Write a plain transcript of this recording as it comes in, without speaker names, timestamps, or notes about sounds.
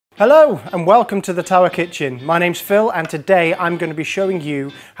Hello and welcome to the Tower Kitchen. My name's Phil and today I'm going to be showing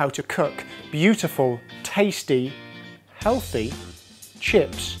you how to cook beautiful, tasty, healthy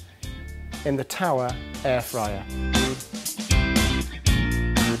chips in the Tower air fryer.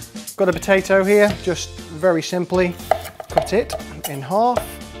 Got a potato here, just very simply cut it in half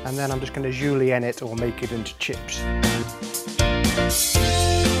and then I'm just going to julienne it or make it into chips.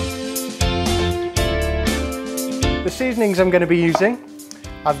 The seasonings I'm going to be using,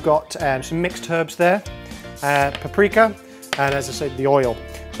 I've got some mixed herbs there, paprika, and as I said, the oil.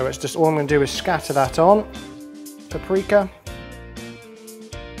 So it's just all I'm going to do is scatter that on. Paprika,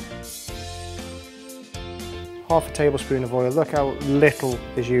 half a tablespoon of oil. Look how little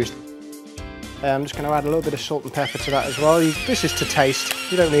is used. I'm just going to add a little bit of salt and pepper to that as well. This is to taste.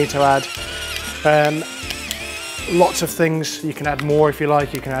 You don't need to add lots of things. You can add more if you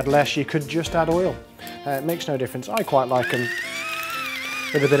like. You can add less. You could just add oil. It makes no difference. I quite like them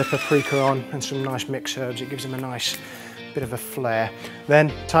with a bit of paprika on and some nice mixed herbs. It gives them a nice bit of a flair. Then,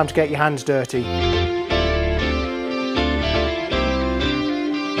 time to get your hands dirty.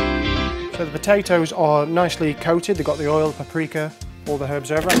 So the potatoes are nicely coated. They've got the oil, paprika, all the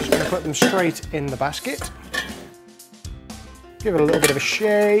herbs over. I'm just going to put them straight in the basket. Give it a little bit of a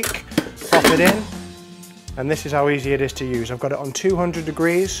shake, pop it in, and this is how easy it is to use. I've got it on 200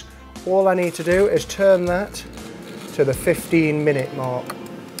 degrees. All I need to do is turn that to the 15-minute mark,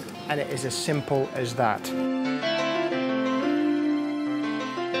 and it is as simple as that.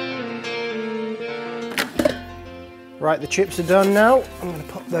 Right, the chips are done now. I'm going to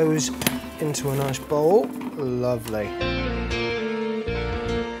put those into a nice bowl. Lovely.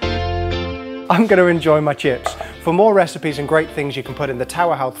 I'm going to enjoy my chips. For more recipes and great things you can put in the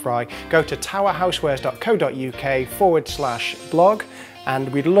Tower Health Fry, go to towerhousewares.co.uk/blog, and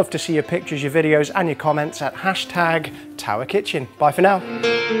we'd love to see your pictures, your videos and your comments at #TowerKitchen. Bye for now.